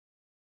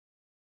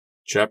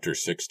Chapter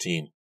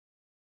 16.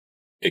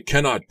 "It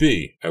cannot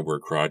be!"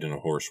 Edward cried in a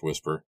hoarse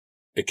whisper.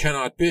 "It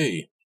cannot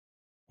be!"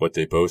 But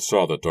they both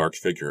saw the dark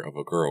figure of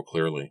a girl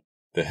clearly.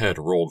 The head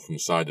rolled from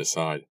side to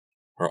side.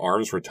 Her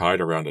arms were tied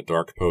around a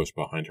dark post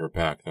behind her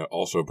back that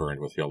also burned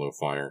with yellow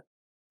fire.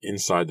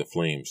 Inside the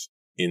flames.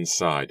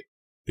 Inside.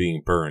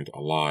 Being burned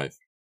alive.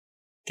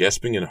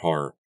 Gasping in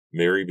horror,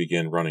 Mary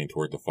began running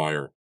toward the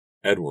fire.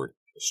 Edward,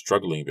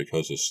 struggling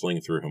because his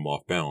sling threw him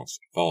off balance,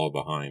 followed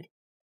behind.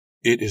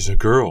 "It is a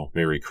girl!"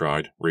 Mary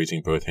cried,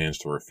 raising both hands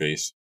to her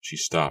face. She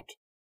stopped.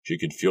 She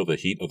could feel the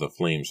heat of the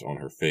flames on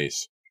her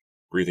face.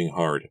 Breathing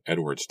hard,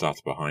 Edward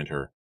stopped behind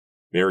her.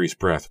 Mary's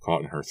breath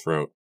caught in her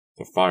throat.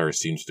 The fire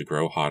seemed to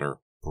grow hotter,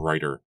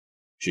 brighter.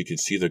 She could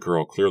see the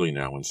girl clearly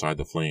now inside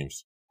the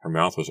flames. Her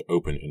mouth was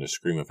open in a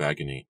scream of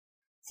agony.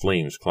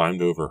 Flames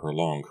climbed over her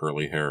long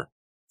curly hair.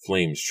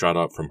 Flames shot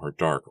up from her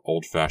dark,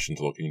 old-fashioned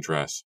looking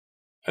dress.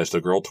 As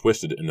the girl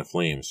twisted in the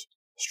flames,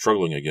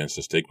 struggling against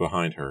the stake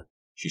behind her,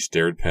 she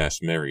stared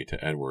past Mary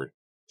to Edward,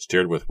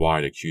 stared with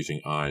wide,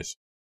 accusing eyes.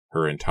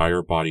 Her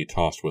entire body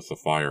tossed with the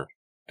fire,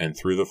 and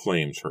through the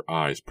flames her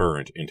eyes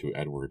burned into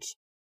Edward's.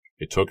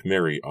 It took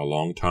Mary a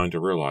long time to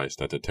realize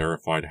that the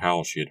terrified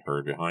howl she had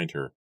heard behind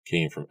her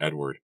came from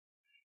Edward.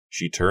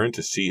 She turned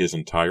to see his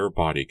entire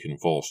body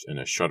convulsed in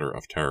a shudder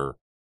of terror.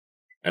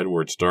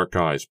 Edward's dark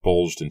eyes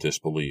bulged in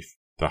disbelief.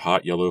 The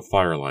hot yellow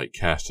firelight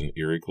cast an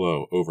eerie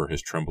glow over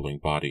his trembling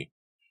body.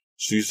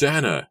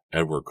 "Susanna!"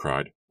 Edward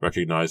cried,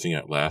 recognizing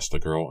at last the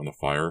girl in the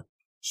fire.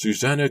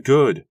 "Susanna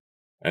Good!"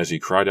 As he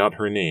cried out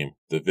her name,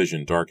 the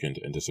vision darkened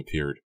and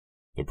disappeared.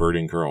 The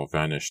burning girl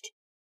vanished.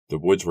 The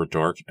woods were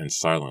dark and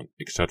silent,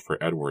 except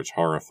for Edward's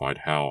horrified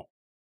howl.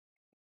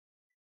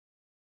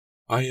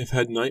 "I have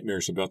had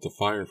nightmares about the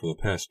fire for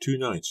the past 2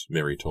 nights,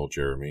 Mary told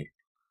Jeremy.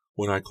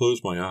 "When I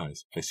close my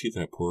eyes, I see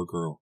that poor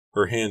girl,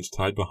 her hands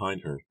tied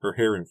behind her, her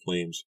hair in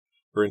flames,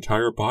 her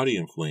entire body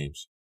in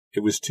flames.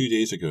 It was 2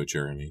 days ago,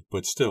 Jeremy,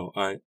 but still,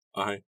 I...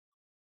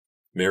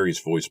 Mary's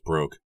voice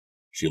broke.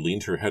 She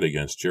leaned her head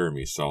against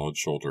Jeremy's solid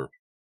shoulder.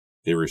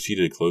 They were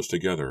seated close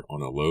together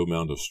on a low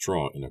mound of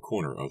straw in a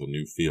corner of the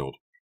new field.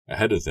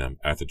 Ahead of them,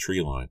 at the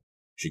tree line,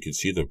 she could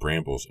see the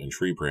brambles and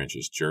tree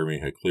branches Jeremy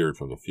had cleared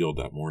from the field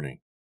that morning.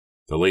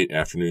 The late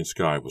afternoon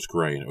sky was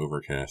gray and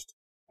overcast.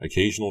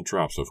 Occasional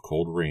drops of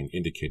cold rain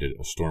indicated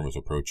a storm was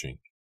approaching.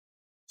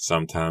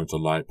 "Sometimes the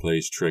light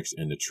plays tricks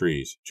in the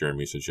trees,"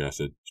 Jeremy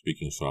suggested,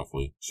 speaking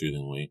softly,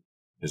 soothingly,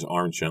 his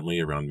arm gently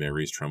around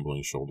Mary's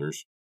trembling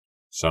shoulders.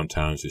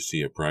 "Sometimes you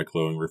see a bright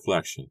glowing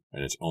reflection,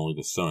 and it's only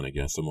the sun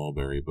against a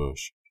mulberry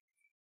bush."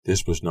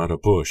 "This was not a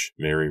bush,"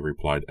 Mary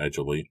replied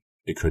edgily.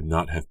 "It could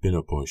not have been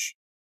a bush."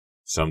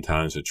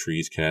 "Sometimes the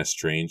trees cast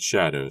strange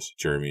shadows,"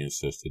 Jeremy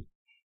insisted.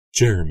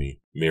 "Jeremy!"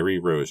 Mary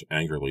rose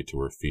angrily to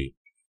her feet.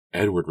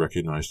 "Edward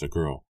recognized the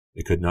girl.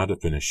 It could not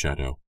have been a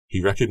shadow.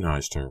 He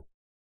recognized her."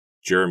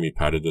 Jeremy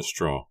patted the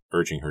straw,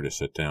 urging her to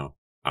sit down.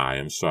 "I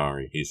am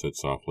sorry," he said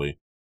softly.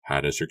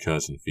 "How does your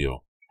cousin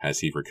feel? Has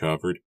he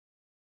recovered?"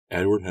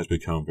 "Edward has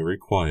become very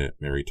quiet,"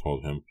 Mary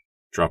told him,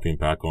 dropping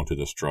back onto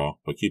the straw,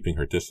 but keeping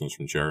her distance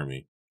from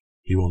Jeremy.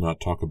 "He will not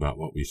talk about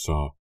what we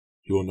saw.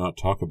 He will not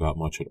talk about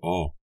much at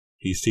all.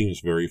 He seems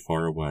very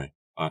far away.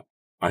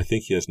 I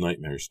think he has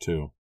nightmares,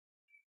 too."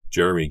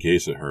 Jeremy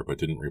gazed at her, but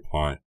didn't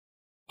reply.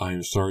 "I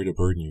am sorry to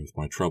burden you with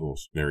my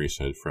troubles," Mary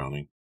said,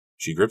 frowning.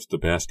 She gripped the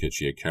basket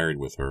she had carried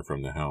with her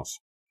from the house.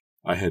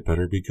 "I had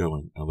better be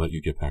going and let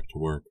you get back to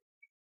work."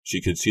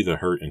 She could see the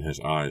hurt in his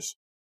eyes.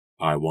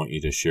 "I want you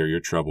to share your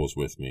troubles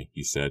with me,"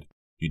 he said.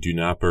 "You do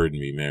not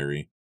burden me,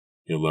 Mary."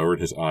 He lowered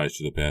his eyes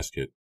to the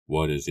basket.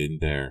 "What is in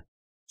there?"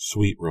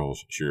 "Sweet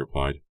rolls," she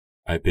replied.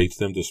 "I baked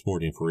them this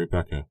morning for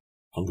Rebecca.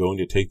 I'm going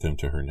to take them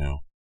to her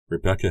now.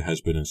 Rebecca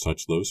has been in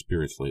such low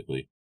spirits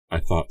lately. I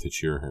thought to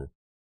cheer her."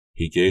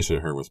 He gazed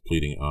at her with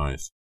pleading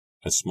eyes.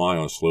 A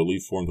smile slowly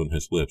formed on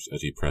his lips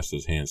as he pressed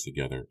his hands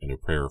together in a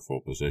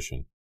prayerful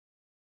position.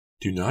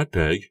 "Do not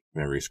beg,"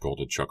 Mary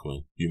scolded,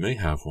 chuckling. "You may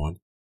have one."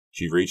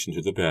 She reached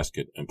into the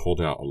basket and pulled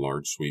out a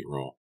large sweet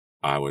roll.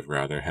 "I would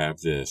rather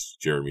have this,"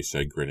 Jeremy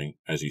said, grinning,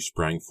 as he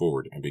sprang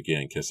forward and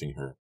began kissing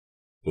her.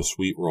 The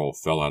sweet roll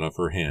fell out of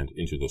her hand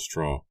into the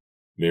straw.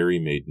 Mary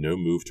made no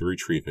move to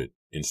retrieve it.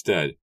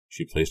 Instead,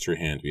 she placed her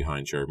hand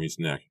behind Jeremy's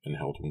neck and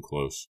held him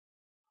close.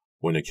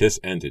 When the kiss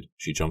ended,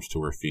 she jumped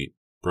to her feet,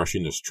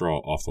 brushing the straw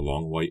off the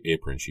long white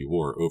apron she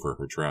wore over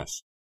her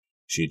dress.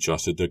 She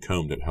adjusted the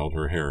comb that held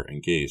her hair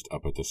and gazed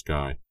up at the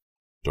sky.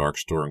 Dark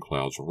storm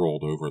clouds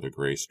rolled over the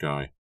gray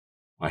sky.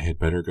 "I had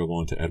better go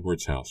on to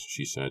Edward's house,"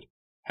 she said.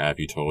 "Have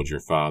you told your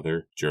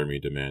father?" Jeremy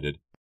demanded,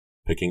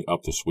 picking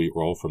up the sweet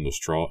roll from the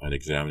straw and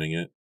examining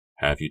it.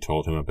 "Have you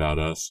told him about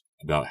us?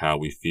 About how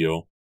we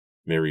feel?"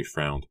 Mary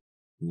frowned.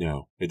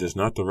 "No, it is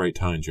not the right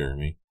time,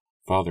 Jeremy.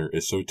 Father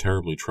is so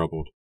terribly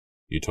troubled."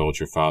 "You told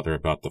your father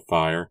about the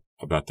fire?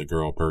 About the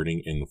girl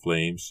burning in the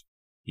flames?"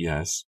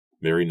 "Yes."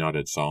 Mary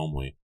nodded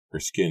solemnly, her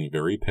skin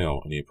very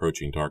pale in the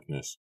approaching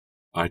darkness.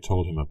 "I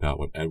told him about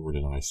what Edward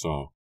and I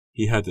saw.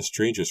 He had the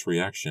strangest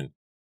reaction."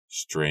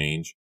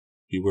 "Strange?"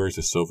 "He wears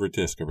a silver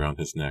disc around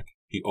his neck.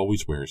 He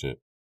always wears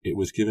it. It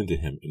was given to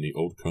him in the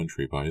old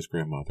country by his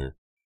grandmother.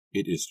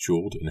 It is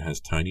jeweled and has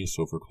tiny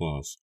silver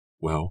claws.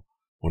 Well,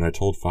 when I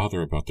told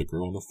Father about the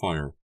girl in the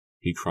fire,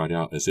 he cried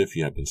out as if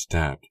he had been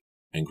stabbed,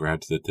 and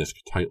grabbed the disc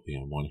tightly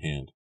in one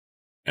hand.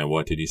 And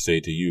what did he say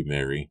to you,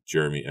 Mary?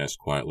 Jeremy asked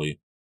quietly,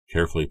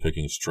 carefully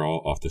picking straw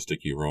off the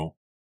sticky roll.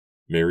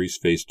 Mary's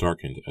face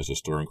darkened as the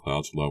storm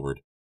clouds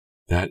lowered.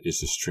 That is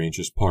the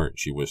strangest part,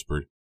 she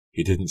whispered.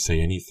 He didn't say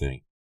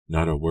anything,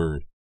 not a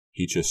word.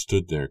 He just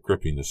stood there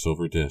gripping the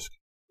silver disc,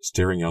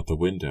 staring out the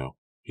window.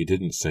 He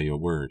didn't say a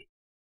word.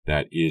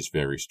 That is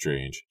very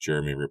strange,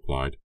 Jeremy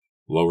replied,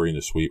 lowering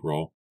the sweet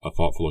roll, a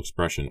thoughtful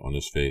expression on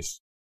his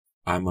face.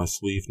 I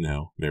must leave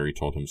now, Mary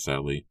told him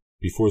sadly,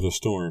 before the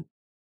storm.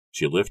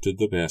 She lifted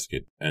the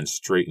basket and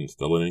straightened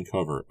the linen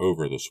cover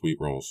over the sweet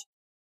rolls.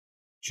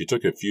 She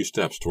took a few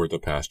steps toward the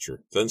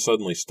pasture, then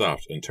suddenly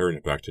stopped and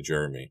turned back to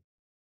Jeremy.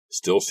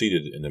 Still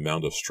seated in the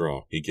mound of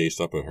straw, he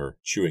gazed up at her,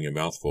 chewing a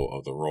mouthful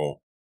of the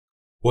roll.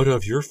 What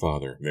of your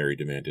father? Mary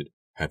demanded.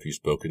 Have you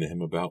spoken to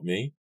him about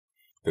me?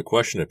 The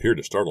question appeared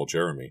to startle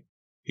Jeremy.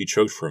 He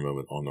choked for a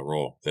moment on the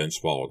roll, then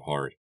swallowed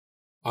hard.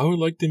 I would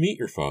like to meet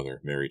your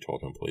father, Mary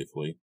told him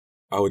playfully.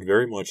 I would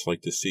very much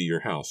like to see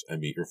your house and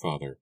meet your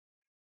father.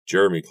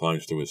 Jeremy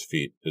climbed to his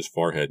feet, his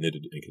forehead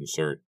knitted in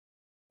concern.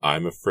 I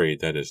am afraid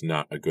that is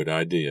not a good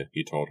idea,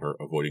 he told her,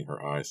 avoiding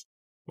her eyes.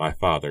 My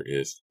father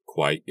is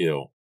quite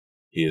ill.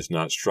 He is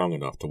not strong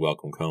enough to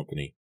welcome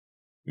company.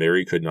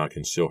 Mary could not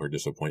conceal her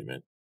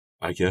disappointment.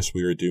 I guess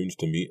we are doomed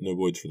to meet in the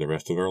woods for the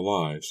rest of our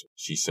lives,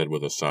 she said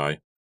with a sigh.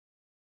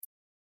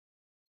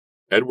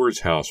 Edward's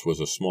house was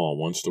a small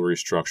one-story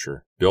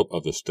structure built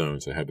of the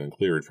stones that had been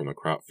cleared from the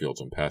crop fields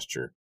and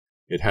pasture.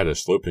 It had a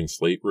sloping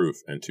slate roof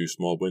and 2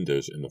 small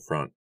windows in the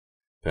front.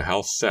 The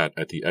house sat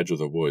at the edge of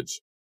the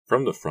woods.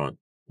 From the front,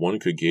 one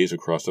could gaze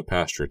across the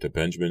pasture to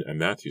Benjamin and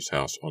Matthew's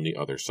house on the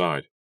other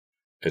side.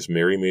 As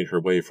Mary made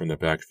her way from the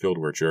back field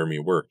where Jeremy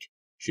worked,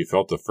 she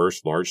felt the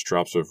first large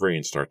drops of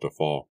rain start to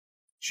fall.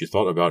 She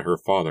thought about her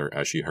father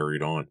as she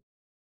hurried on.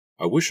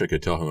 I wish I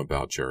could tell him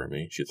about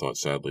Jeremy, she thought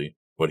sadly,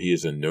 but he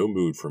is in no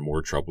mood for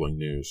more troubling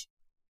news.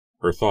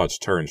 Her thoughts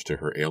turned to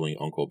her ailing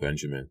Uncle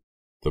Benjamin.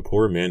 The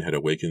poor man had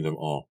awakened them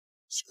all,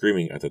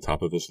 screaming at the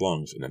top of his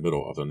lungs in the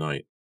middle of the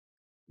night.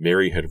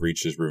 Mary had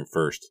reached his room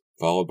first,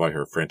 followed by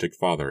her frantic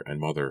father and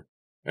mother.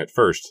 At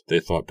first, they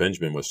thought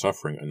Benjamin was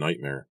suffering a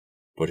nightmare,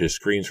 but his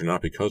screams were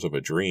not because of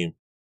a dream.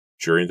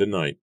 During the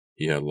night,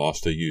 he had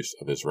lost the use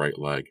of his right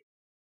leg.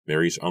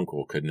 Mary's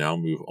uncle could now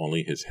move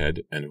only his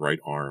head and right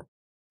arm.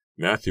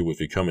 Matthew was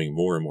becoming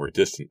more and more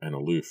distant and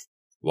aloof,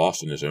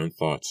 lost in his own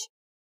thoughts.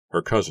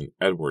 Her cousin,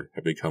 Edward,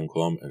 had become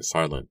glum and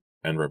silent,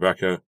 and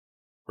Rebecca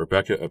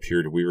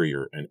appeared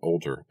wearier and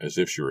older, as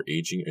if she were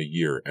aging a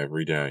year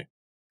every day.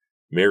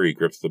 Mary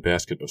gripped the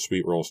basket of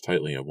sweet rolls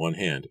tightly in one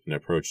hand and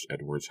approached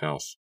Edward's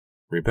house.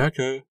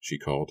 Rebecca, she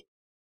called.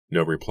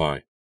 No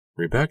reply.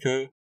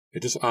 Rebecca,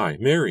 it is I,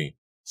 Mary.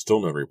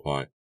 Still no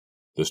reply.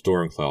 The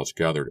storm clouds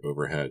gathered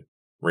overhead.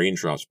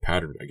 Raindrops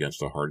pattered against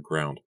the hard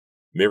ground.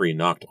 Mary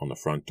knocked on the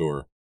front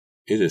door.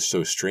 It is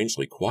so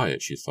strangely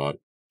quiet, she thought,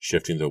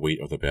 shifting the weight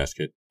of the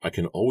basket. I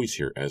can always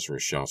hear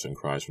Ezra's shouts and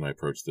cries when I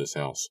approach this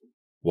house.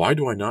 Why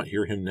do I not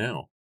hear him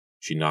now?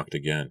 She knocked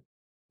again.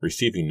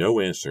 Receiving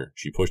no answer,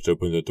 she pushed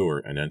open the door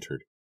and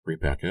entered.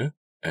 Rebecca?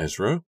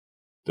 Ezra?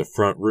 The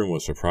front room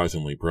was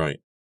surprisingly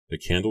bright. The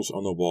candles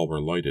on the wall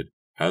were lighted,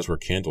 as were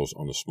candles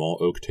on the small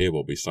oak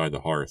table beside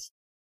the hearth.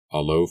 A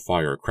low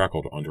fire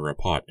crackled under a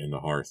pot in the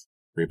hearth.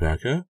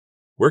 Rebecca?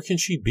 Where can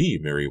she be?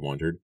 Mary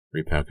wondered.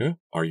 Rebecca,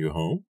 are you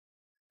home?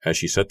 As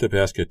she set the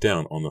basket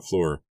down on the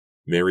floor,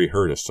 Mary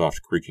heard a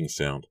soft creaking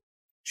sound.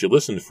 She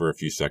listened for a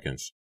few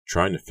seconds,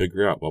 trying to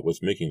figure out what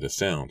was making the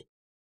sound.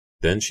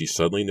 Then she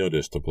suddenly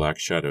noticed a black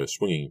shadow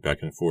swinging back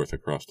and forth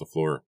across the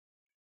floor.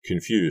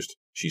 Confused,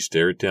 she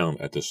stared down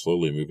at the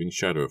slowly moving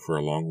shadow for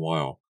a long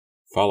while,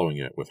 following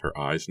it with her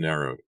eyes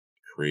narrowed.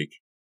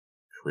 Creak,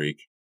 creak.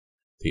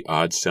 The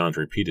odd sound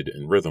repeated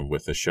in rhythm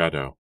with the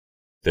shadow.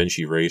 Then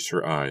she raised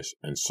her eyes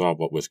and saw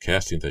what was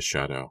casting the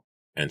shadow,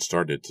 and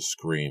started to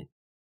scream.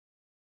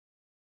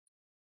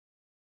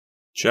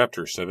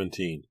 Chapter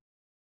 17.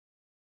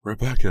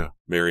 Rebecca,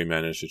 Mary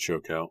managed to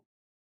choke out.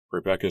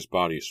 Rebecca's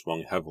body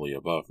swung heavily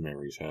above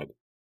Mary's head.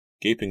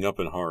 Gaping up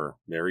in horror,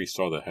 Mary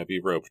saw the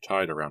heavy rope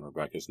tied around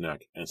Rebecca's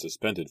neck and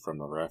suspended from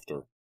the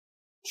rafter.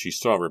 She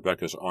saw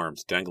Rebecca's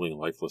arms dangling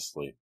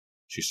lifelessly.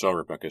 She saw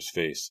Rebecca's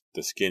face,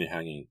 the skin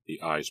hanging,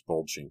 the eyes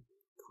bulging.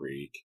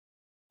 Creak,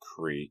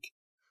 creak.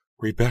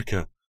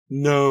 Rebecca,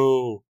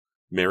 no!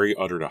 Mary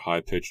uttered a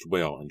high-pitched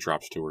wail and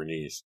dropped to her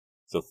knees.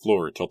 The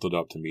floor tilted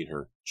up to meet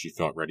her. She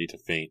felt ready to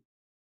faint.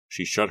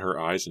 She shut her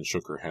eyes and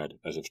shook her head,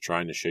 as if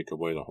trying to shake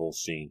away the whole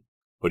scene.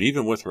 But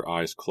even with her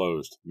eyes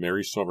closed,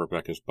 Mary saw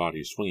Rebecca's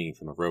body swinging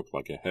from the rope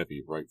like a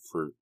heavy, ripe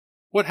fruit.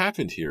 What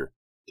happened here?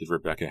 Did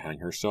Rebecca hang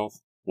herself?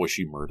 Was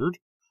she murdered?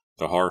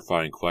 The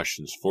horrifying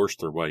questions forced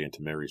their way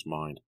into Mary's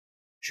mind.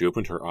 She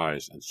opened her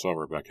eyes and saw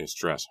Rebecca's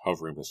dress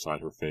hovering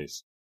beside her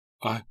face.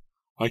 I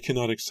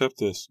cannot accept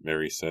this,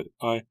 Mary said.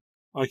 I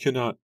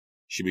cannot.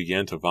 She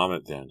began to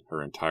vomit then,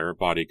 her entire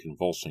body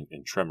convulsing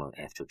in tremor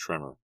after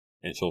tremor,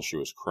 until she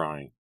was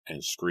crying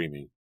and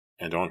screaming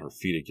and on her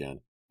feet again,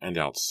 and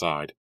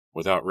outside.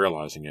 Without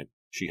realizing it,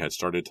 she had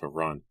started to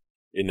run.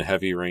 In the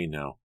heavy rain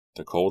now,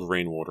 the cold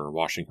rainwater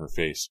washing her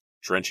face,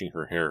 drenching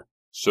her hair,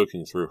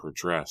 soaking through her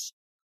dress,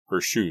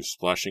 her shoes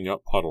splashing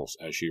up puddles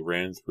as she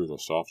ran through the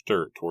soft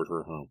dirt toward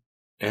her home.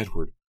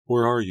 Edward,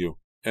 where are you?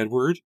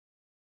 Edward?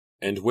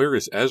 And where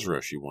is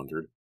Ezra, she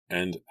wondered,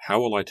 and how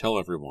will I tell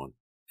everyone?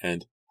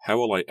 And how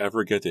will I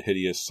ever get the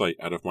hideous sight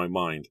out of my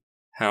mind?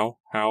 How?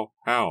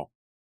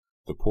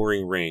 The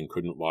pouring rain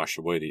couldn't wash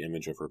away the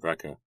image of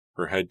Rebecca,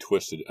 her head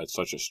twisted at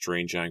such a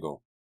strange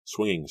angle,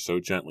 swinging so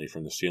gently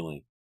from the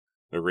ceiling.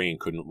 The rain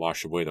couldn't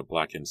wash away the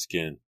blackened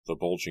skin, the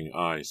bulging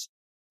eyes.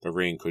 The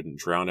rain couldn't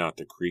drown out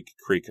the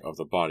creak of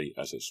the body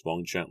as it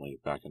swung gently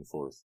back and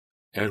forth.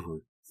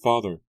 Edward,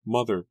 father,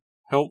 mother,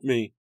 help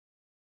me!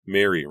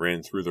 Mary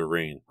ran through the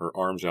rain, her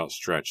arms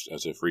outstretched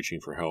as if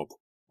reaching for help,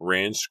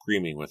 ran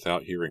screaming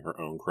without hearing her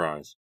own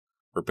cries.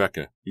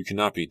 Rebecca, you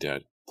cannot be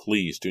dead.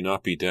 Please, do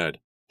not be dead.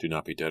 Do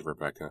not be dead,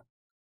 Rebecca.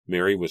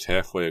 Mary was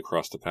halfway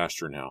across the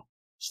pasture now,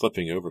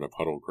 slipping over the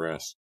puddled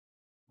grass.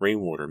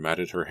 Rainwater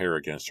matted her hair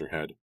against her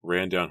head,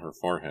 ran down her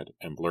forehead,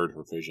 and blurred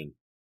her vision.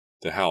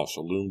 The house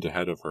loomed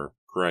ahead of her,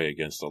 gray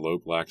against the low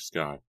black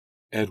sky.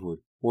 Edward,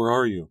 where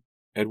are you?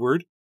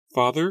 Edward?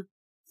 Father?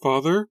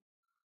 Father?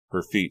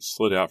 Her feet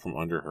slid out from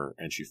under her,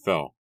 and she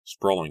fell,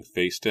 sprawling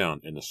face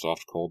down in the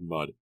soft cold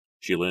mud.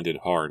 She landed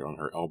hard on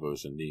her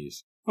elbows and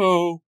knees.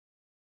 Oh!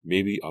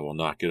 Maybe I will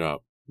not get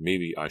up.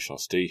 Maybe I shall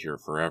stay here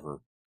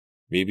forever.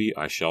 Maybe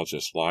I shall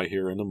just lie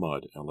here in the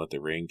mud and let the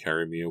rain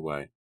carry me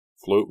away,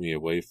 float me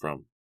away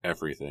from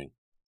everything.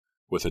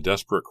 With a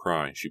desperate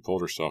cry, she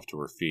pulled herself to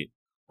her feet,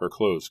 her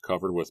clothes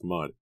covered with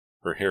mud,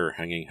 her hair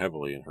hanging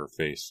heavily in her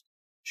face.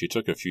 She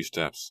took a few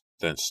steps,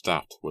 then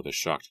stopped with a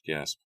shocked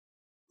gasp.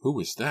 Who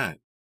is that?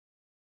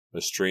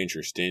 A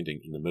stranger standing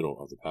in the middle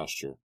of the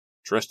pasture,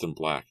 dressed in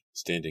black,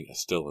 standing as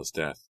still as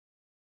death.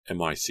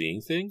 Am I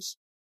seeing things?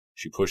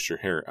 She pushed her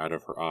hair out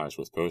of her eyes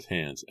with both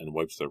hands and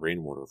wiped the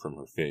rainwater from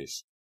her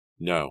face.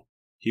 No,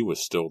 he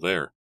was still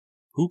there.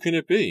 Who can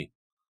it be?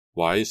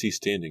 Why is he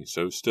standing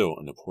so still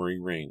in the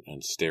pouring rain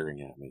and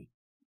staring at me?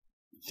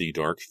 The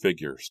dark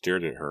figure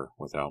stared at her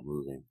without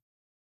moving.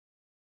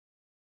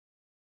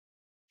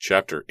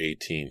 Chapter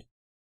 18.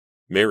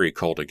 Mary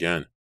called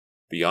again.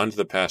 Beyond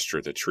the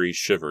pasture the trees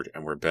shivered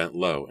and were bent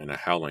low in a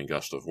howling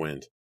gust of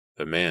wind.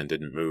 The man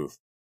didn't move.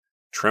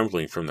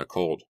 Trembling from the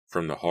cold,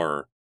 from the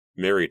horror,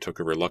 Mary took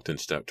a reluctant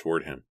step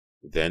toward him,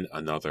 then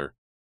another.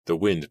 The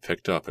wind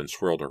picked up and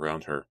swirled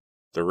around her.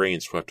 The rain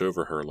swept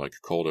over her like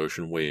cold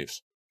ocean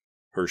waves.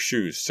 Her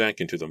shoes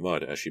sank into the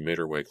mud as she made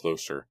her way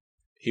closer.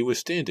 He was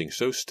standing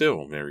so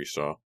still, Mary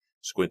saw,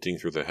 squinting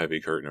through the heavy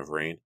curtain of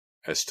rain,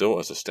 as still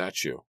as a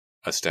statue.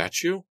 A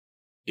statue?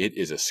 It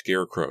is a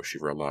scarecrow, she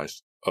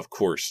realized. Of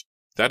course,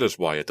 that is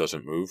why it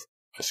doesn't move.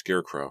 A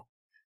scarecrow.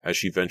 As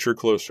she ventured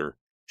closer,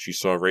 she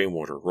saw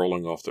rainwater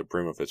rolling off the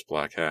brim of its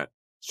black hat,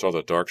 saw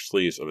the dark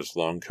sleeves of its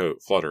long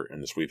coat flutter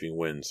in the sweeping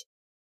winds.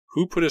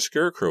 Who put a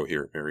scarecrow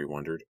here, Mary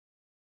wondered.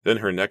 Then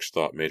her next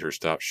thought made her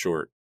stop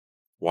short.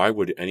 Why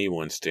would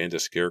anyone stand a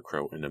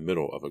scarecrow in the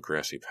middle of a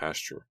grassy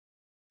pasture?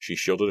 She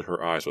shielded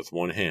her eyes with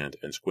one hand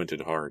and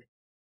squinted hard,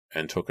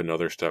 and took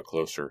another step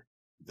closer,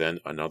 then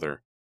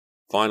another.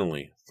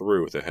 Finally,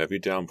 through the heavy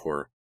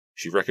downpour,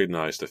 she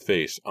recognized the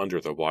face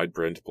under the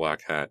wide-brimmed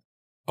black hat.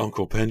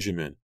 Uncle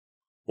Benjamin!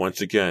 Once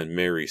again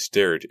Mary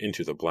stared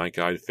into the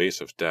blank-eyed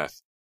face of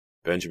death.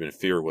 Benjamin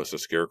Fear was the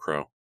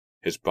scarecrow.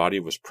 His body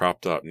was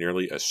propped up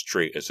nearly as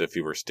straight as if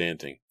he were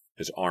standing.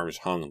 His arms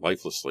hung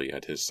lifelessly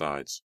at his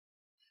sides.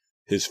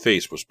 His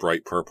face was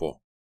bright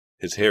purple.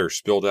 His hair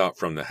spilled out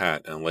from the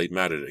hat and lay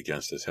matted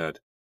against his head.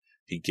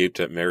 He gaped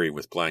at Mary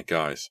with blank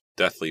eyes,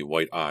 deathly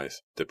white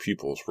eyes, the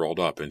pupils rolled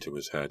up into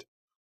his head.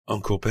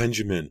 Uncle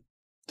Benjamin!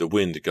 The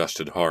wind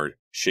gusted hard,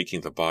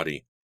 shaking the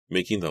body,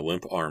 making the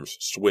limp arms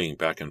swing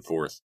back and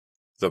forth.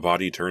 The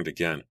body turned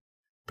again.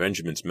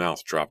 Benjamin's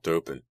mouth dropped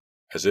open,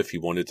 as if he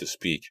wanted to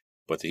speak,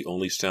 but the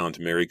only sound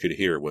Mary could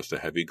hear was the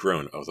heavy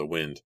groan of the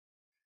wind.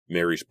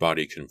 Mary's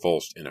body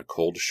convulsed in a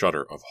cold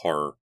shudder of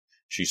horror.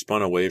 She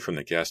spun away from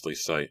the ghastly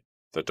sight,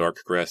 the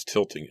dark grass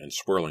tilting and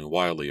swirling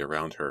wildly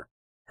around her.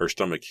 Her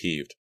stomach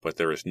heaved, but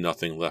there was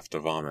nothing left to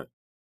vomit.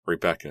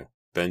 Rebecca,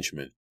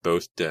 Benjamin,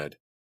 both dead.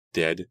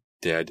 Dead,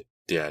 dead,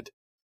 dead.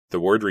 The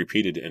word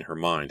repeated in her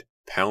mind,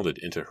 pounded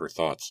into her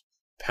thoughts,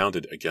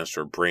 pounded against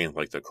her brain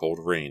like the cold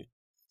rain.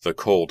 The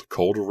cold,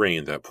 cold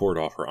rain that poured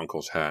off her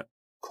uncle's hat,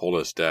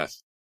 cold as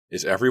death.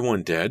 Is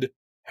everyone dead?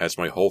 Has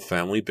my whole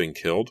family been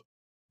killed?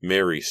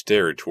 Mary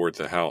stared toward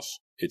the house.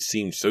 It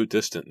seemed so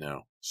distant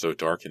now, so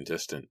dark and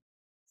distant.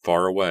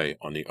 Far away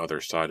on the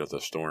other side of the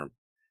storm.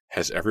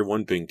 Has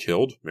everyone been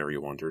killed? Mary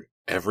wondered.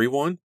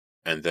 Everyone?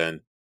 And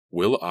then,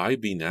 will I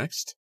be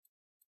next?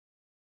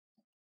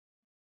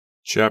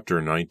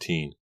 Chapter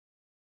 19.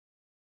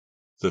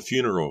 The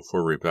funeral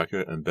for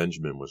Rebecca and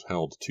Benjamin was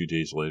held 2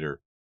 days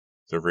later.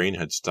 The rain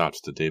had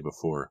stopped the day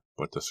before,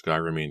 but the sky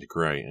remained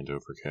gray and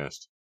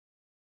overcast.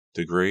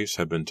 The graves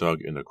had been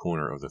dug in the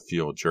corner of the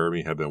field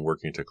Jeremy had been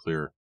working to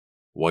clear.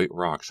 White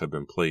rocks had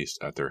been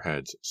placed at their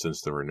heads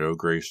since there were no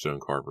gravestone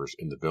carvers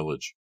in the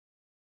village.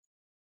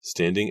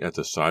 Standing at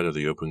the side of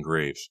the open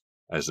graves,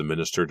 as the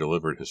minister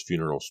delivered his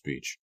funeral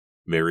speech,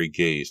 Mary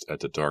gazed at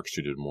the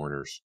dark-suited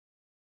mourners.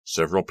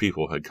 Several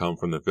people had come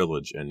from the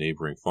village and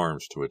neighboring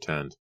farms to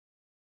attend.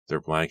 Their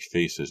blank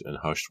faces and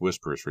hushed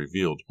whispers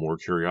revealed more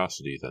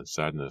curiosity than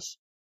sadness.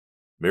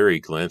 Mary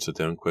glanced at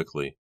them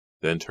quickly,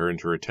 then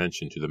turned her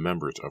attention to the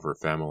members of her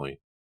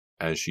family.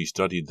 As she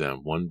studied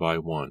them one by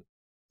one,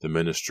 the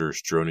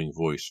minister's droning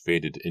voice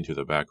faded into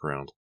the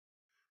background.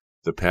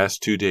 The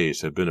past 2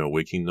 days had been a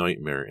waking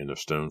nightmare in the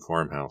stone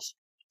farmhouse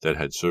that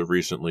had so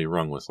recently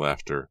rung with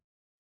laughter.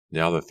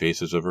 Now the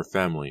faces of her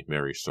family,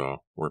 Mary saw,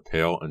 were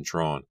pale and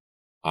drawn,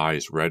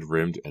 eyes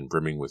red-rimmed and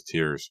brimming with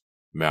tears,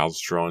 mouths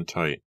drawn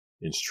tight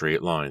in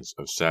straight lines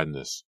of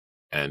sadness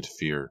and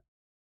fear.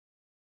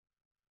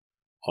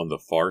 On the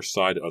far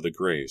side of the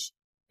graves,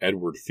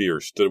 Edward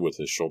Fear stood with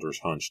his shoulders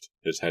hunched,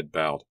 his head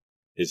bowed.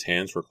 His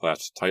hands were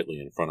clasped tightly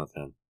in front of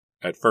him.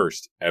 At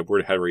first,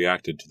 Edward had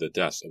reacted to the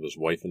deaths of his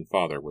wife and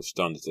father with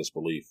stunned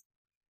disbelief.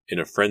 In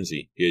a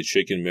frenzy, he had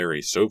shaken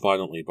Mary so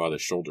violently by the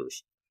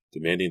shoulders,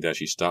 demanding that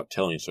she stop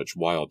telling such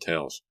wild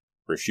tales,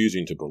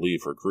 refusing to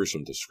believe her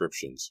gruesome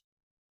descriptions.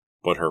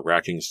 But her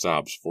racking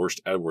sobs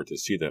forced Edward to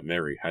see that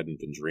Mary hadn't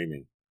been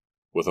dreaming.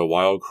 With a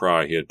wild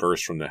cry he had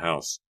burst from the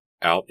house,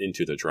 out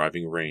into the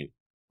driving rain,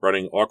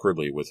 running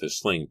awkwardly with his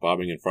sling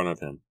bobbing in front of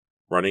him,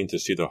 running to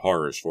see the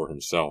horrors for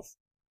himself.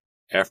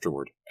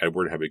 Afterward,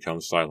 Edward had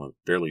become silent,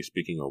 barely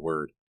speaking a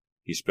word.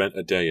 He spent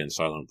a day in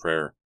silent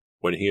prayer.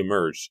 When he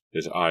emerged,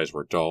 his eyes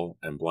were dull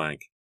and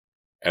blank.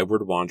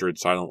 Edward wandered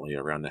silently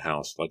around the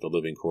house like a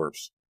living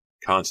corpse.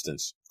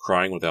 Constance,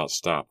 crying without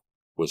stop,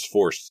 was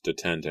forced to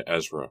tend to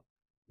Ezra.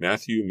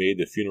 Matthew made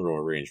the funeral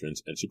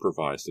arrangements and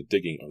supervised the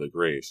digging of the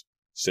graves,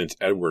 since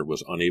Edward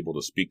was unable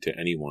to speak to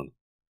anyone.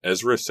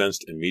 Ezra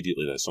sensed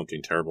immediately that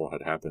something terrible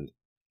had happened.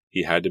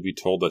 He had to be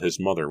told that his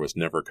mother was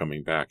never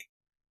coming back.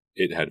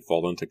 It had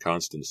fallen to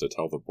Constance to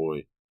tell the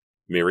boy.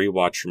 Mary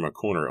watched from a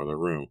corner of the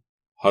room,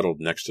 huddled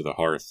next to the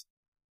hearth.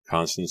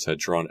 Constance had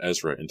drawn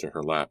Ezra into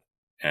her lap,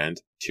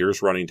 and,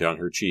 tears running down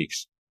her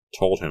cheeks,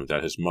 told him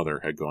that his mother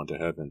had gone to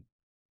heaven.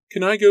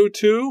 "Can I go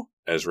too?"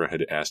 Ezra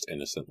had asked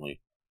innocently.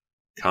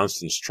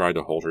 Constance tried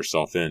to hold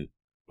herself in,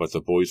 but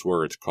the boy's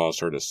words caused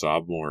her to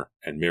sob more,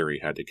 and Mary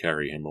had to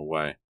carry him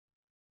away.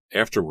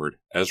 Afterward,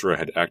 Ezra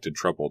had acted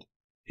troubled.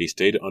 He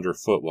stayed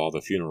underfoot while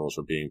the funerals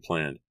were being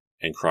planned,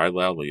 and cried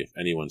loudly if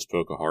anyone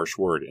spoke a harsh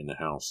word in the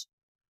house.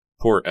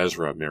 Poor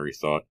Ezra, Mary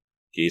thought,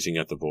 gazing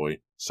at the boy,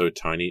 so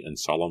tiny and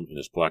solemn in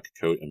his black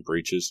coat and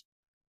breeches.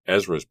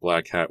 Ezra's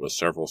black hat was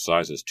several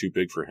sizes too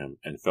big for him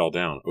and fell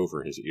down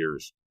over his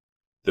ears.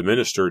 The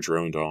minister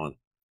droned on.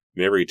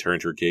 Mary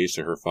turned her gaze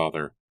to her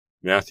father.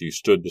 Matthew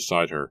stood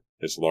beside her,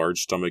 his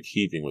large stomach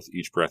heaving with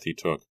each breath he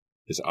took,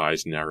 his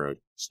eyes narrowed,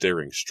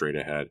 staring straight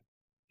ahead.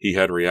 He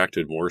had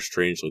reacted more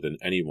strangely than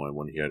anyone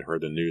when he had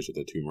heard the news of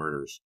the 2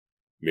 murders.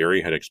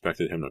 Mary had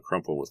expected him to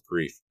crumple with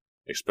grief,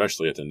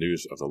 especially at the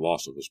news of the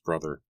loss of his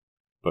brother.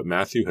 But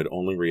Matthew had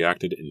only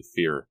reacted in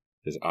fear.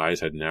 His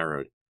eyes had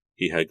narrowed.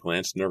 He had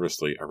glanced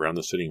nervously around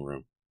the sitting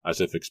room, as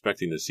if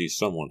expecting to see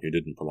someone who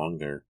didn't belong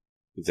there.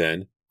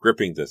 Then,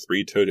 gripping the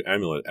 3-toed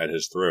amulet at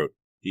his throat,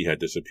 he had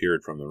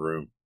disappeared from the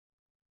room.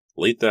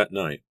 Late that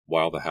night,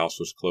 while the house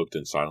was cloaked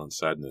in silent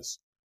sadness,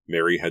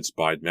 Mary had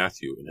spied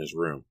Matthew in his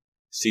room,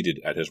 seated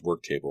at his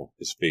work table,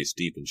 his face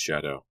deep in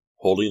shadow,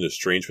 holding the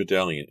strange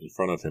medallion in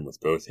front of him with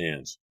both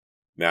hands.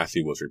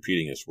 Matthew was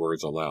repeating his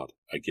words aloud,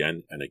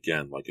 again and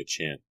again like a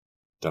chant,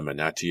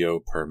 Dominatio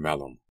per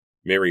malum.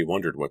 Mary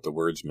wondered what the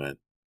words meant.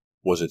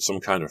 Was it some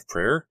kind of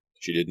prayer?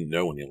 She didn't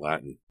know any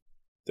Latin.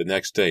 The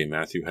next day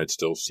Matthew had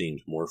still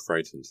seemed more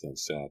frightened than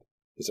sad.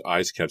 His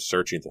eyes kept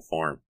searching the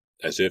farm,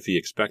 as if he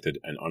expected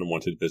an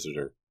unwanted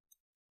visitor.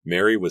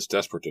 Mary was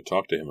desperate to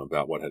talk to him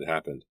about what had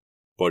happened,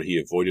 but he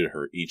avoided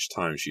her each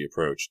time she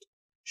approached.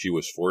 She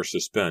was forced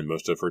to spend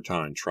most of her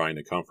time trying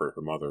to comfort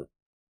her mother.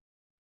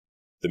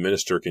 The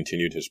minister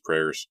continued his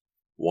prayers.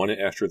 One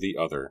after the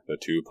other, the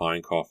 2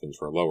 pine coffins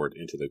were lowered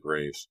into the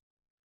graves.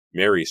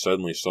 Mary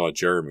suddenly saw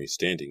Jeremy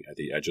standing at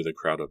the edge of the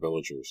crowd of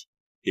villagers.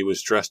 He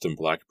was dressed in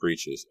black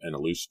breeches and a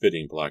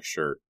loose-fitting black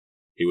shirt.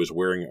 He was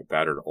wearing a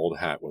battered old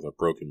hat with a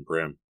broken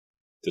brim.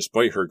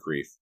 Despite her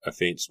grief, a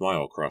faint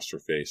smile crossed her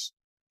face.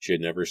 She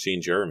had never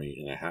seen Jeremy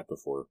in a hat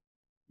before.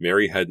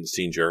 Mary hadn't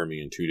seen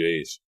Jeremy in 2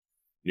 days.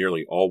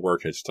 Nearly all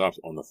work had stopped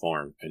on the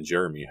farm, and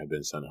Jeremy had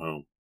been sent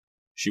home.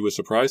 She was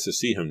surprised to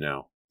see him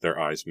now. Their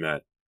eyes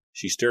met.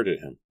 She stared at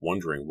him,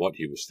 wondering what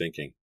he was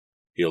thinking.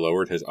 He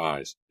lowered his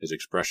eyes, his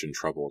expression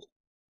troubled.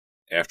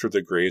 After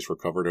the graves were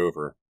covered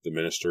over, the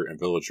minister and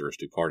villagers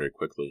departed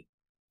quickly.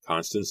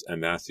 Constance and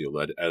Matthew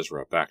led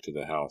Ezra back to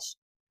the house.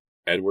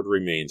 Edward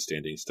remained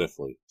standing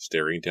stiffly,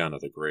 staring down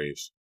at the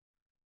graves.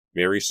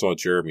 Mary saw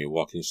Jeremy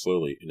walking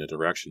slowly in the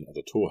direction of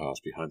the tool house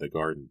behind the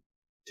garden.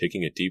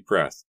 Taking a deep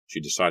breath, she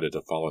decided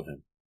to follow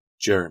him.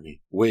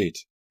 "Jeremy,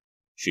 wait!"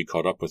 She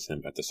caught up with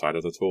him at the side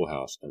of the tool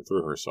house and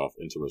threw herself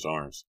into his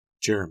arms.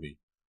 "Jeremy,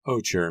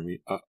 oh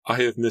Jeremy,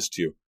 I have missed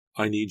you.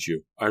 I need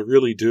you. I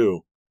really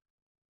do."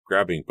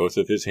 Grabbing both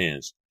of his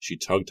hands, she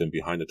tugged him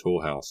behind the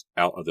tool house,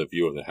 out of the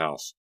view of the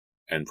house,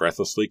 and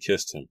breathlessly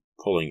kissed him,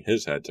 pulling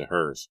his head to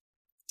hers.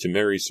 To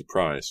Mary's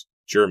surprise,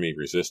 Jeremy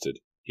resisted.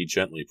 He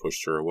gently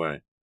pushed her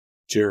away.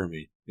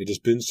 "Jeremy, it has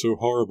been so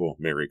horrible,"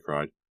 Mary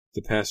cried.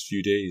 "The past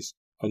few days.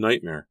 A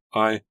nightmare.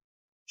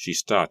 She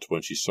stopped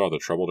when she saw the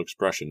troubled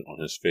expression on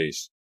his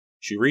face.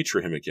 She reached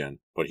for him again,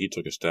 but he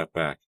took a step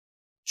back.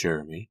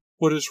 "Jeremy,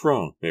 what is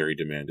wrong?" Mary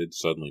demanded,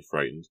 suddenly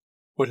frightened.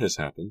 "What has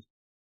happened?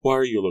 Why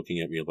are you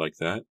looking at me like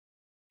that?"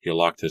 He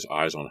locked his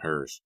eyes on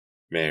hers.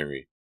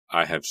 "Mary,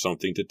 I have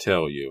something to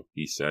tell you,"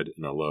 he said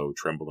in a low,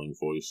 trembling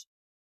voice.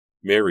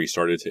 Mary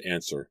started to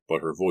answer,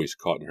 but her voice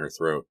caught in her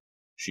throat.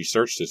 She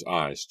searched his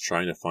eyes,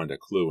 trying to find a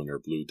clue in their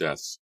blue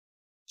depths.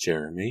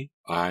 "Jeremy,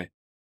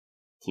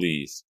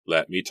 "Please,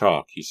 let me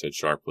talk," he said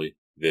sharply.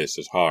 "This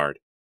is hard.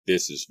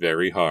 This is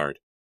very hard."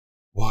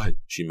 "What?"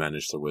 she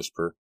managed to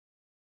whisper.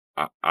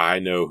 I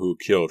know who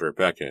killed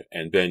Rebecca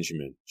and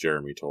Benjamin,"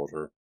 Jeremy told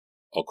her.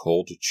 A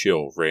cold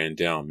chill ran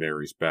down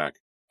Mary's back,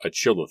 a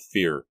chill of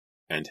fear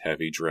and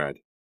heavy dread.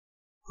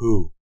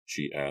 "Who?"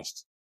 she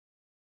asked.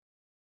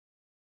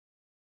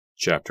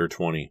 Chapter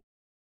 20.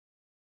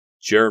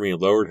 Jeremy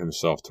lowered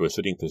himself to a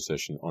sitting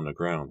position on the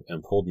ground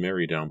and pulled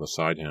Mary down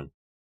beside him.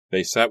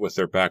 They sat with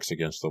their backs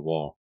against the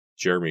wall.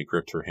 Jeremy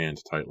gripped her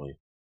hand tightly.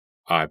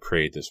 "I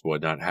prayed this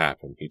would not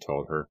happen," he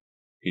told her.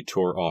 He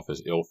tore off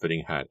his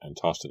ill-fitting hat and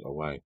tossed it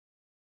away.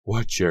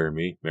 "What,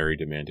 Jeremy?" Mary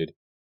demanded.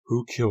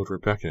 "Who killed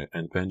Rebecca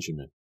and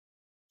Benjamin?"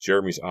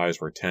 Jeremy's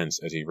eyes were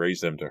tense as he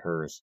raised them to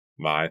hers.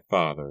 "My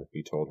father,"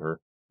 he told her.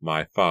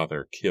 "My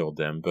father killed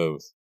them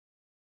both."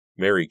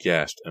 Mary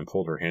gasped and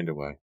pulled her hand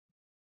away.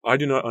 "I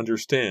do not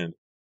understand."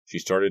 She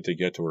started to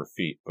get to her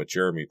feet, but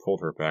Jeremy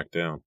pulled her back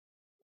down.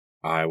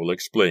 "I will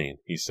explain,"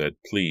 he said.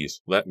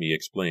 "Please, let me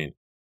explain."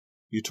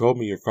 "You told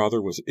me your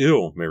father was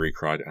ill," Mary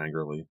cried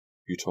angrily.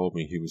 "You told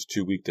me he was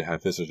too weak to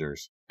have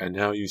visitors, and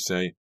now you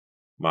say—"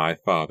 "My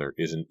father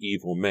is an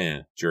evil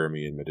man,"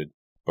 Jeremy admitted,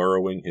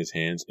 burrowing his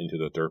hands into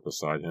the dirt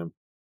beside him.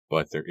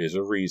 "But there is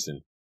a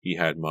reason. He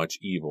had much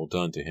evil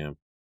done to him."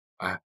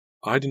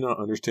 I do not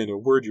understand a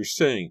word you're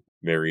saying,"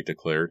 Mary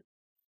declared.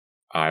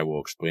 "I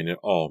will explain it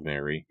all,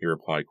 Mary," he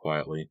replied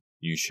quietly.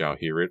 "You shall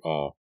hear it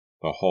all,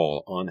 the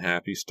whole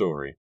unhappy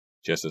story,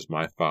 just as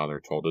my father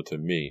told it to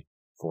me,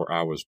 for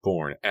I was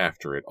born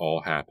after it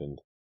all happened."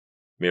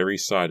 Mary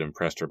sighed and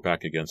pressed her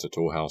back against the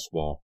toolhouse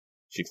wall.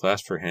 She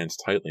clasped her hands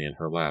tightly in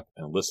her lap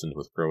and listened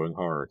with growing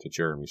horror to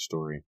Jeremy's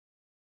story.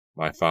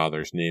 "My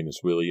father's name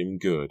is William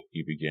Good,"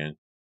 he began.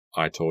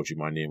 "I told you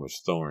my name was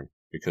Thorn,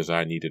 because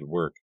I needed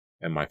work,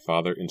 and my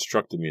father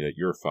instructed me that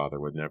your father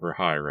would never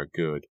hire a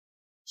Good."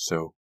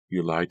 "So,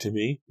 you lied to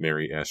me?"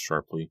 Mary asked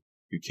sharply.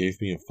 "You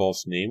gave me a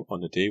false name on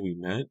the day we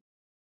met?"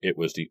 "It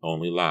was the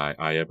only lie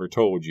I ever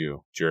told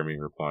you," Jeremy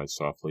replied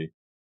softly.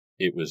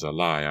 "It was a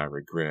lie I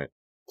regret.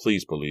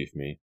 Please believe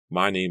me.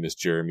 My name is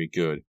Jeremy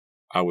Good.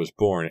 I was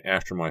born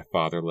after my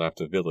father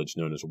left a village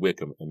known as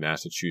Wickham in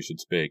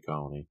Massachusetts Bay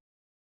Colony."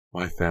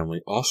 "My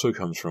family also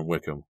comes from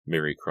Wickham,"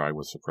 Mary cried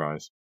with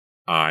surprise.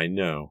 "I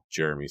know,"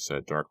 Jeremy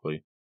said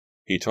darkly.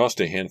 He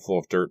tossed a handful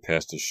of dirt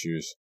past his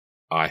shoes.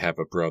 "I have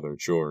a brother,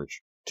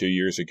 George. 2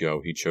 years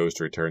ago he chose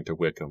to return to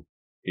Wickham.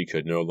 He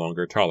could no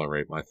longer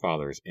tolerate my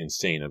father's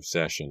insane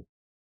obsession."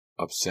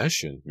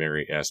 "Obsession?"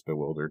 Mary asked,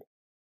 bewildered.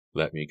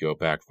 "Let me go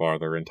back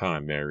farther in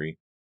time, Mary.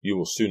 You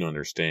will soon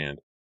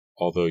understand,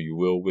 although you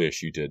will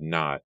wish you did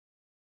not."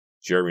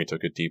 Jeremy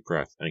took a deep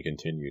breath and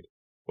continued.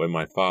 "When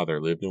my father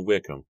lived in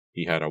Wickham,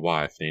 he had a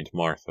wife named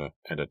Martha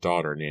and a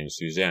daughter named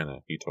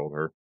Susanna," he told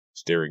her,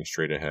 staring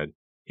straight ahead.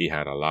 "He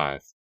had a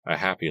life, a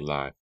happy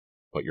life,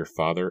 but your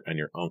father and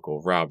your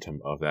uncle robbed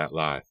him of that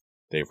life.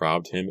 They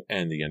robbed him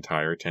and the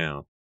entire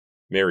town."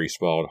 Mary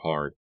swallowed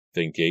hard,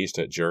 then gazed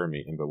at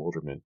Jeremy in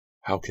bewilderment.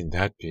 "How can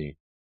that be?"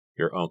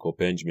 "Your uncle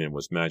Benjamin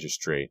was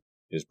magistrate.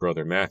 His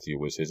brother Matthew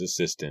was his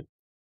assistant.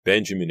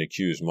 Benjamin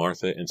accused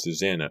Martha and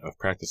Susanna of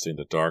practicing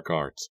the dark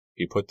arts.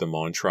 He put them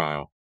on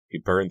trial. He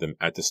burned them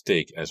at the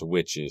stake as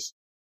witches."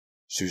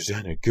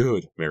 "Susanna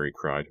Good!" Mary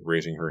cried,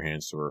 raising her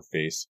hands to her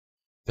face.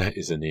 "That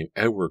is the name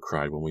Edward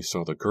cried when we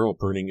saw the girl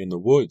burning in the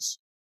woods."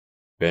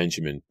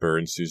 "Benjamin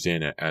burned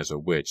Susanna as a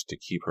witch to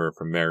keep her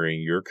from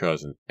marrying your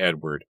cousin,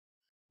 Edward."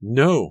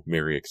 "No!"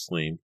 Mary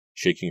exclaimed,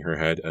 shaking her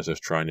head as if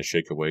trying to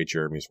shake away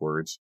Jeremy's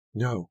words.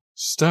 "No!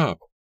 Stop!"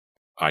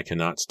 "I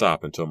cannot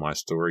stop until my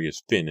story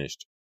is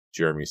finished,"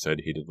 Jeremy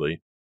said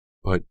heatedly.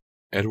 "But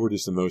Edward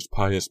is the most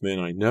pious man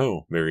I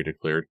know," Mary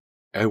declared.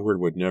 "Edward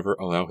would never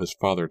allow his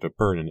father to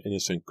burn an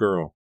innocent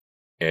girl."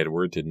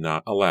 "Edward did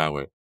not allow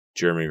it,"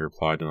 Jeremy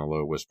replied in a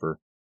low whisper.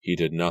 "He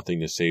did nothing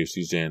to save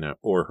Susanna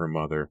or her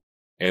mother.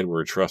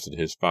 Edward trusted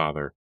his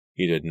father.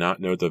 He did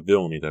not know the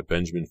villainy that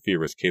Benjamin Fear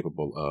was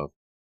capable of."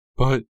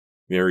 "But—"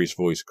 Mary's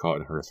voice caught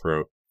in her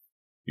throat.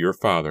 "Your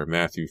father,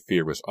 Matthew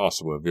Fear, was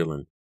also a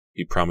villain.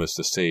 He promised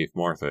to save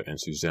Martha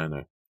and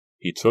Susanna.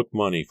 He took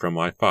money from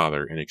my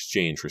father in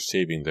exchange for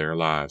saving their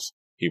lives.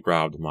 He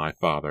robbed my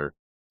father.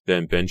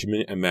 Then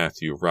Benjamin and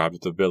Matthew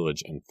robbed the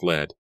village and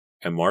fled,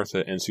 and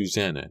Martha and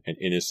Susanna, an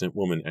innocent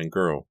woman and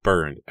girl,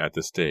 burned at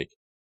the stake."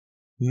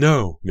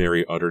 No,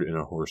 Mary uttered in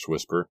a hoarse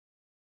whisper.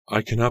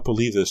 I cannot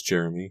believe this,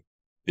 Jeremy.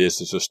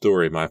 This is a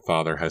story my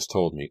father has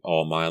told me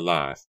all my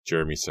life,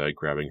 Jeremy said,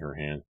 grabbing her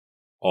hand.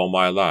 All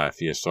my life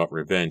he has sought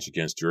revenge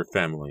against your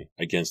family,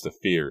 against the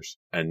Fears,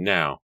 and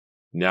now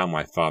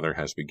my father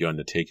has begun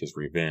to take his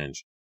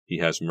revenge. He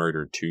has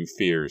murdered 2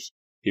 Fears.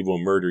 He will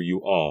murder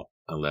you all,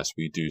 unless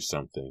we do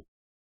something.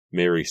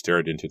 Mary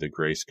stared into the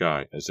gray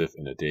sky as if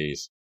in a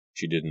daze.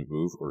 She didn't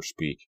move or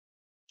speak.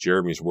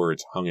 Jeremy's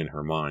words hung in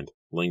her mind,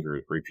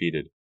 lingered,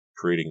 repeated,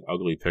 creating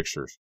ugly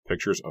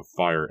pictures of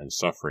fire and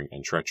suffering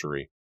and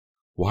treachery.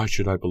 Why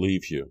should I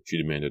believe you? She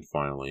demanded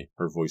finally,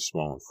 her voice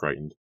small and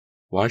frightened.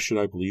 Why should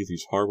I believe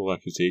these horrible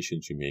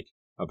accusations you make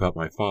about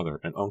my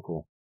father and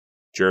uncle?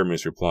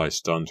 Jeremy's reply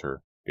stunned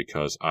her.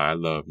 Because I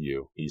love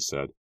you, he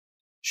said.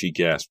 She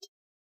gasped.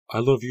 I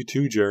love you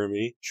too,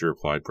 Jeremy, she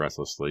replied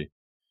breathlessly.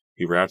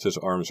 He wrapped his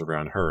arms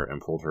around her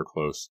and pulled her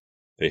close.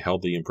 They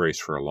held the embrace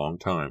for a long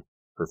time,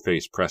 her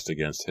face pressed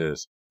against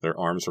his, their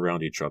arms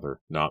around each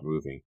other, not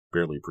moving,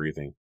 barely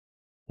breathing.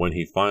 When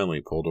he finally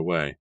pulled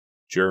away,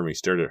 Jeremy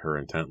stared at her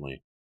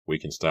intently. We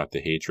can stop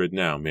the hatred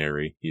now,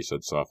 Mary, he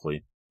said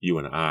softly. You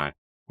and I.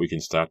 We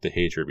can stop the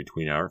hatred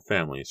between our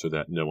families so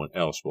that no one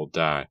else will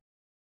die.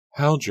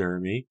 How,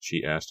 Jeremy?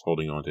 She asked,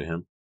 holding on to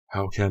him.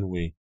 How can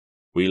we?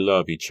 We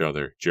love each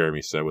other,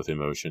 Jeremy said with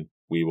emotion.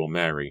 We will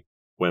marry.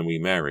 When we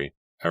marry,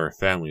 our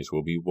families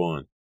will be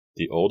one.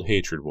 The old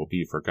hatred will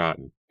be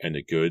forgotten, and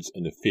the Goods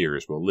and the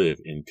Fears will live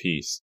in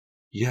peace.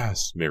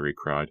 Yes, Mary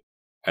cried.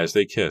 As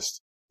they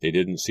kissed, they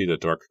didn't see the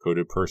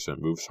dark-coated person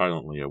move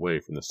silently away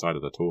from the side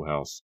of the tool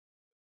house.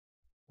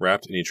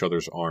 Wrapped in each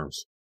other's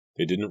arms,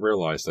 they didn't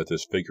realize that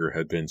this figure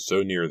had been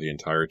so near the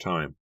entire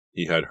time.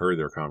 He had heard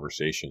their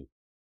conversation,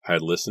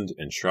 had listened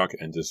in shock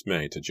and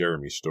dismay to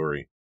Jeremy's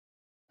story.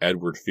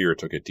 Edward Fear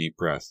took a deep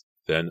breath,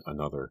 then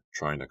another,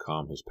 trying to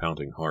calm his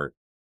pounding heart.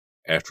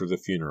 After the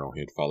funeral, he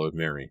had followed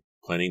Mary,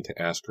 planning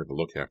to ask her to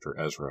look after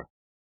Ezra.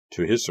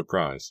 To his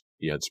surprise,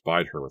 he had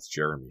spied her with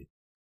Jeremy.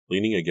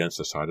 Leaning against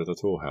the side of the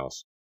tool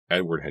house,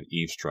 Edward had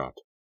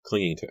eavesdropped,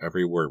 clinging to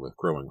every word with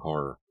growing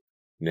horror.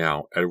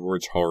 Now,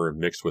 Edward's horror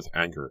mixed with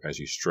anger as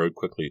he strode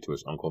quickly to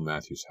his Uncle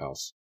Matthew's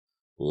house.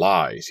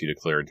 Lies, he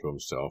declared to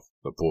himself.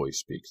 The boy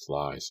speaks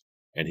lies,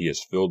 and he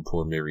has filled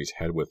poor Mary's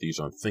head with these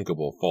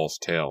unthinkable false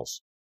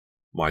tales.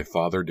 My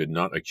father did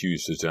not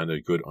accuse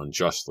Susanna Good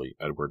unjustly,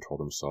 Edward told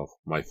himself.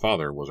 My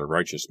father was a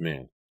righteous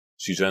man.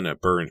 Susanna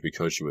burned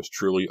because she was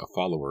truly a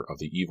follower of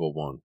the evil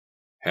one.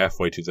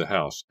 Halfway to the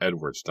house,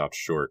 Edward stopped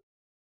short.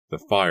 The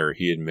fire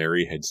he and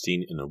Mary had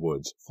seen in the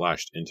woods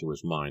flashed into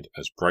his mind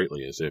as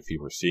brightly as if he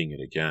were seeing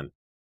it again.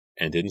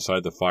 And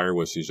inside the fire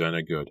was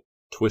Susanna Good,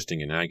 twisting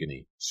in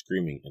agony,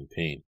 screaming in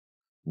pain.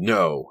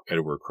 No!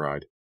 Edward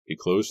cried. He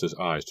closed his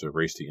eyes to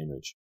erase the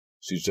image.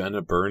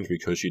 Susanna burned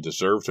because she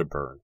deserved to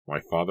burn.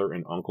 My father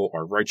and uncle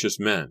are righteous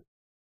men.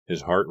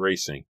 His heart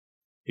racing,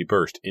 he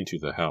burst into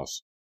the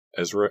house.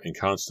 Ezra and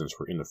Constance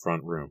were in the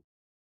front room.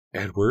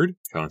 Edward,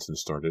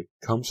 Constance started,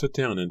 come sit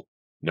down and—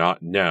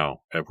 Not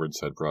now, Edward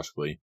said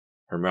brusquely.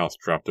 Her mouth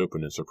dropped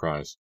open in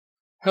surprise.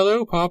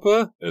 Hello,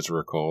 Papa,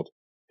 Ezra called.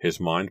 His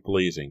mind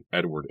blazing,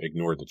 Edward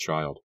ignored the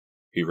child.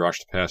 He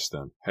rushed past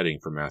them, heading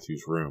for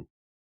Matthew's room.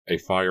 A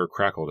fire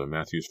crackled in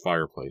Matthew's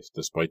fireplace,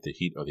 despite the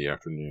heat of the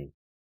afternoon.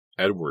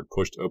 Edward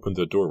pushed open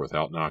the door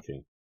without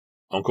knocking.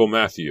 Uncle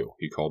Matthew,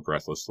 he called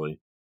breathlessly.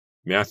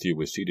 Matthew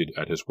was seated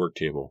at his work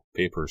table,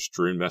 papers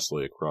strewn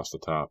messily across the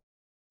top.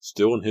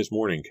 Still in his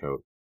morning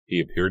coat, he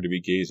appeared to be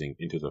gazing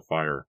into the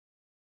fire.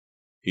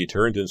 He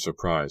turned in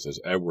surprise as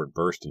Edward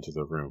burst into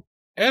the room.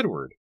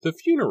 Edward, the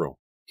funeral!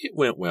 It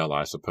went well,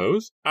 I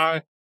suppose.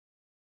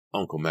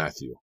 Uncle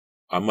Matthew,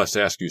 I must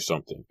ask you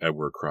something,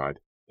 Edward cried,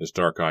 his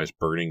dark eyes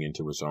burning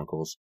into his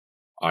uncle's.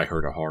 I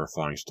heard a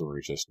horrifying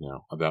story just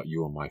now, about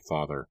you and my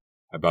father,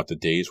 about the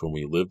days when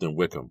we lived in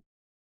Wickham.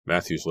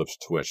 Matthew's lips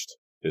twitched.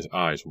 His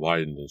eyes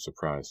widened in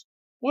surprise.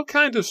 What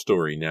kind of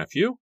story,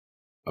 nephew?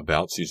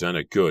 About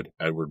Susanna Good,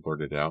 Edward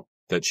blurted out,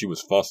 that she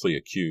was falsely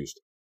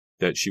accused,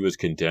 that she was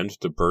condemned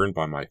to burn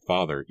by my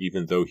father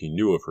even though he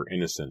knew of her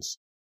innocence,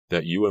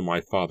 that you and my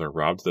father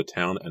robbed the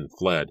town and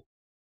fled.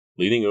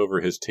 Leaning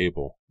over his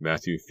table,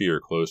 Matthew Fear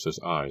closed his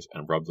eyes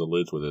and rubbed the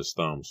lids with his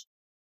thumbs.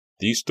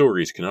 These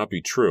stories cannot be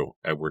true,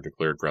 Edward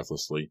declared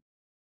breathlessly.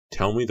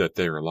 Tell me that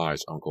they are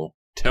lies, Uncle.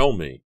 Tell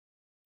me.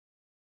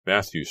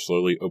 Matthew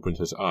slowly opened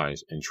his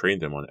eyes and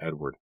trained them on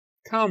Edward.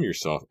 Calm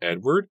yourself,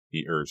 Edward,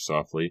 he urged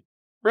softly.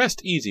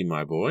 Rest easy,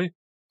 my boy.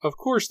 Of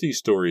course these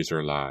stories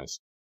are lies.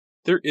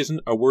 There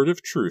isn't a word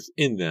of truth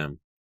in them.